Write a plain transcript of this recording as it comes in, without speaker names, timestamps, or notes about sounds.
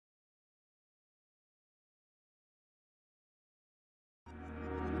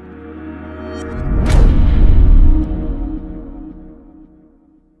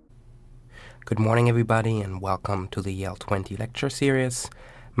Good morning, everybody, and welcome to the Yale20 lecture series.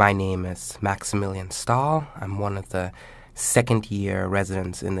 My name is Maximilian Stahl. I'm one of the second-year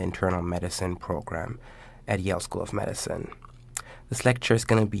residents in the internal medicine program at Yale School of Medicine. This lecture is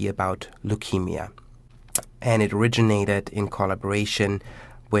going to be about leukemia, and it originated in collaboration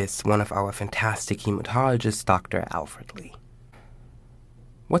with one of our fantastic hematologists, Dr. Alfred Lee.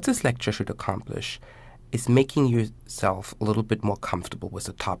 What this lecture should accomplish is making yourself a little bit more comfortable with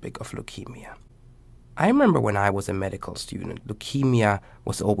the topic of leukemia. I remember when I was a medical student, leukemia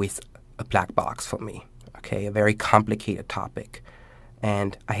was always a black box for me, a very complicated topic.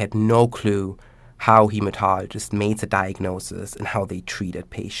 And I had no clue how hematologists made the diagnosis and how they treated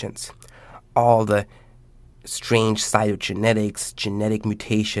patients. All the strange cytogenetics, genetic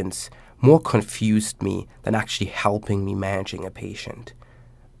mutations, more confused me than actually helping me managing a patient.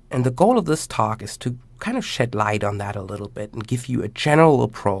 And the goal of this talk is to kind of shed light on that a little bit and give you a general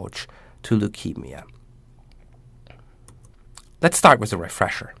approach to leukemia. Let's start with a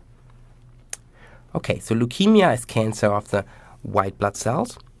refresher. Okay, so leukemia is cancer of the white blood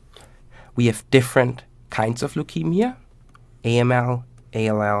cells. We have different kinds of leukemia: AML,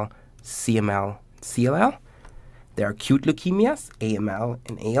 ALL, CML, CLL. There are acute leukemias, AML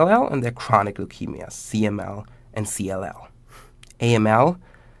and ALL, and there are chronic leukemias, CML and CLL. AML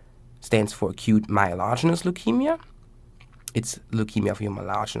stands for acute myelogenous leukemia. It's leukemia of your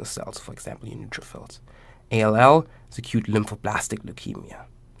myelogenous cells, for example, your neutrophils. ALL is acute lymphoblastic leukemia,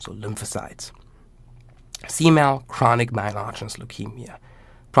 so lymphocytes. CML, chronic myelogenous leukemia,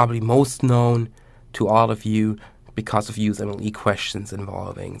 probably most known to all of you because of USMLE questions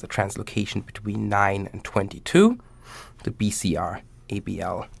involving the translocation between 9 and 22, the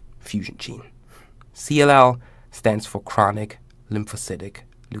BCR-ABL fusion gene. CLL stands for chronic lymphocytic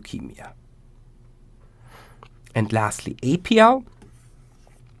leukemia. And lastly, APL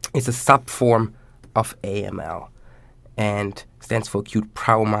is a subform of AML and stands for acute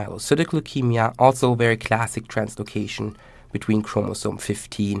promyelocytic leukemia, also a very classic translocation between chromosome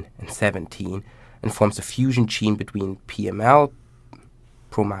 15 and 17, and forms a fusion gene between PML,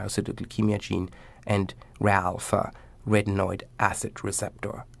 promyelocytic leukemia gene, and Ra-alpha, retinoic acid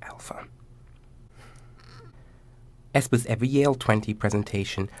receptor alpha. As with every Yale20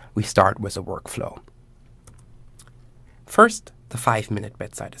 presentation, we start with a workflow. First, the 5-minute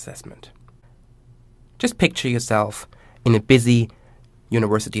bedside assessment. Just picture yourself in a busy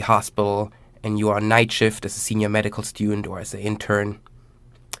university hospital and you are on night shift as a senior medical student or as an intern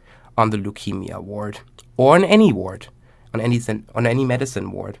on the leukemia ward or on any ward, on any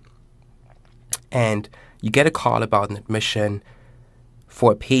medicine ward. And you get a call about an admission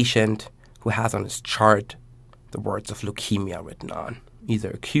for a patient who has on his chart the words of leukemia written on,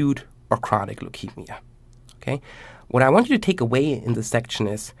 either acute or chronic leukemia. Okay? What I want you to take away in this section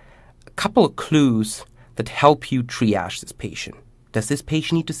is a couple of clues that help you triage this patient. Does this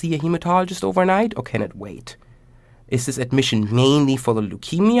patient need to see a hematologist overnight, or can it wait? Is this admission mainly for the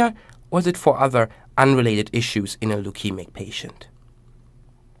leukemia, or is it for other unrelated issues in a leukemic patient?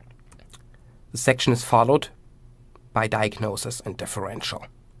 The section is followed by diagnosis and differential.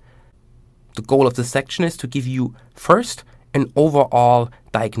 The goal of this section is to give you, first, an overall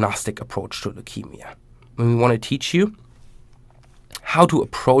diagnostic approach to leukemia. And we want to teach you how to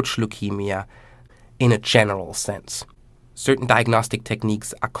approach leukemia in a general sense. Certain diagnostic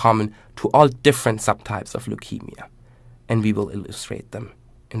techniques are common to all different subtypes of leukemia, and we will illustrate them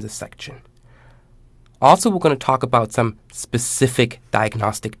in this section. Also, we're going to talk about some specific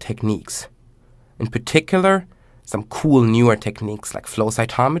diagnostic techniques. In particular, some cool newer techniques like flow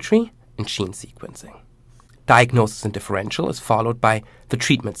cytometry and gene sequencing. Diagnosis and differential is followed by the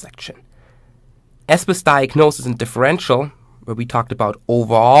treatment section. As with diagnosis and differential, where we talked about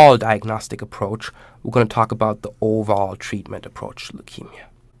overall diagnostic approach, we're going to talk about the overall treatment approach to leukemia.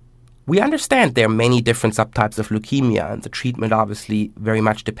 We understand there are many different subtypes of leukemia, and the treatment obviously very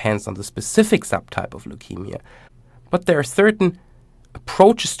much depends on the specific subtype of leukemia. But there are certain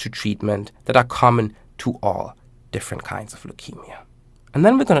approaches to treatment that are common to all different kinds of leukemia. And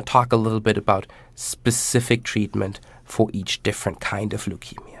then we're going to talk a little bit about specific treatment for each different kind of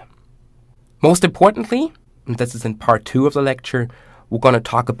leukemia. Most importantly, and this is in part 2 of the lecture, we're going to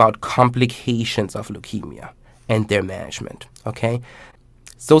talk about complications of leukemia and their management, okay?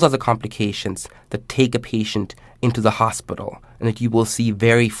 So those are the complications that take a patient into the hospital and that you will see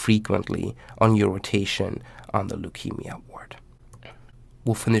very frequently on your rotation on the leukemia ward.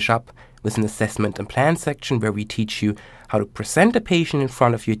 We'll finish up with an assessment and plan section where we teach you how to present a patient in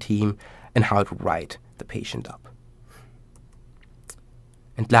front of your team and how to write the patient up.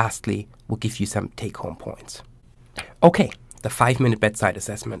 And lastly, we'll give you some take-home points. Okay, the 5-minute bedside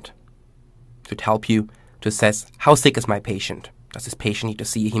assessment. should help you to assess how sick is my patient. Does this patient need to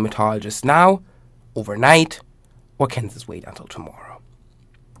see a hematologist now, overnight, or can this wait until tomorrow?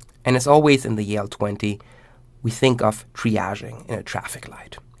 And as always in the Yale20, we think of triaging in a traffic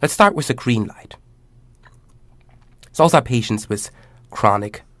light. Let's start with a green light. Those are patients with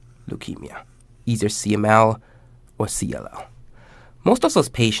chronic leukemia, either CML or CLL. Most of those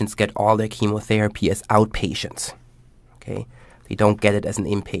patients get all their chemotherapy as outpatients. Okay? They don't get it as an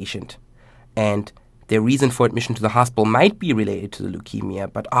inpatient. And their reason for admission to the hospital might be related to the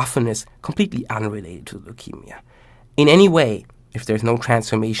leukemia, but often is completely unrelated to the leukemia. In any way, if there's no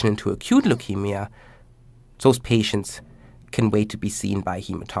transformation into acute leukemia, those patients can wait to be seen by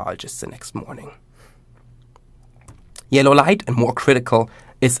hematologists the next morning. Yellow light, and more critical,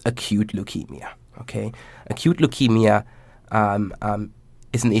 is acute leukemia. Okay? Acute leukemia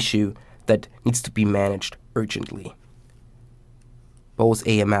is an issue that needs to be managed urgently, both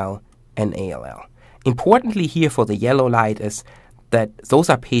AML and ALL. Importantly here for the yellow light is that those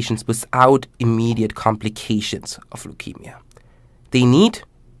are patients without immediate complications of leukemia. They need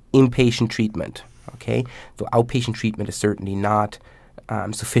inpatient treatment. Okay, so outpatient treatment is certainly not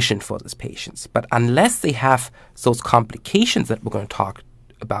sufficient for these patients. But unless they have those complications that we're going to talk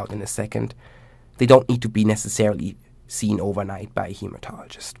about in a second, they don't need to be necessarily seen overnight by a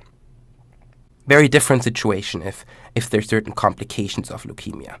hematologist. Very different situation if there's certain complications of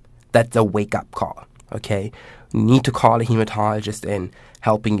leukemia. That's a wake-up call. Okay, you need to call a hematologist in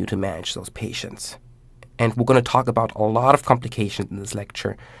helping you to manage those patients. And we're going to talk about a lot of complications in this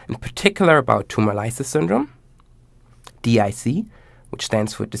lecture, in particular about tumor lysis syndrome, DIC, which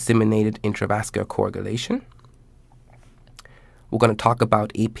stands for disseminated intravascular coagulation. We're going to talk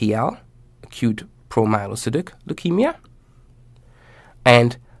about APL, acute promyelocytic leukemia.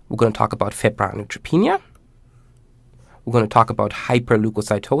 And we're going to talk about febrile neutropenia. We're going to talk about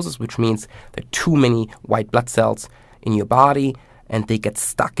hyperleukocytosis, which means there are too many white blood cells in your body, and they get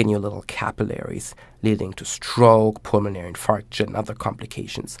stuck in your little capillaries, leading to stroke, pulmonary infarction, and other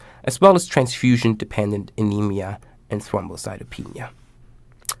complications, as well as transfusion-dependent anemia and thrombocytopenia.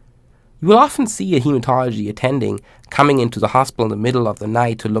 You will often see a hematology attending coming into the hospital in the middle of the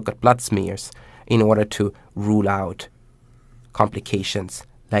night to look at blood smears in order to rule out complications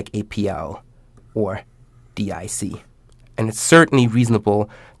like APL or DIC. And it's certainly reasonable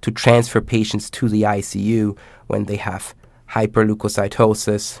to transfer patients to the ICU when they have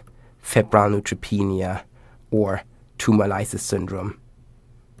hyperleukocytosis, febrile neutropenia, or tumor lysis syndrome.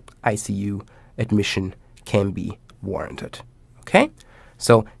 ICU admission can be warranted. Okay?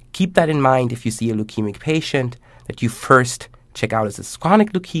 So keep that in mind if you see a leukemic patient, that you first check out is this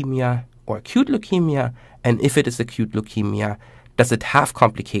chronic leukemia or acute leukemia, and if it is acute leukemia, does it have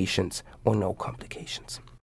complications or no complications?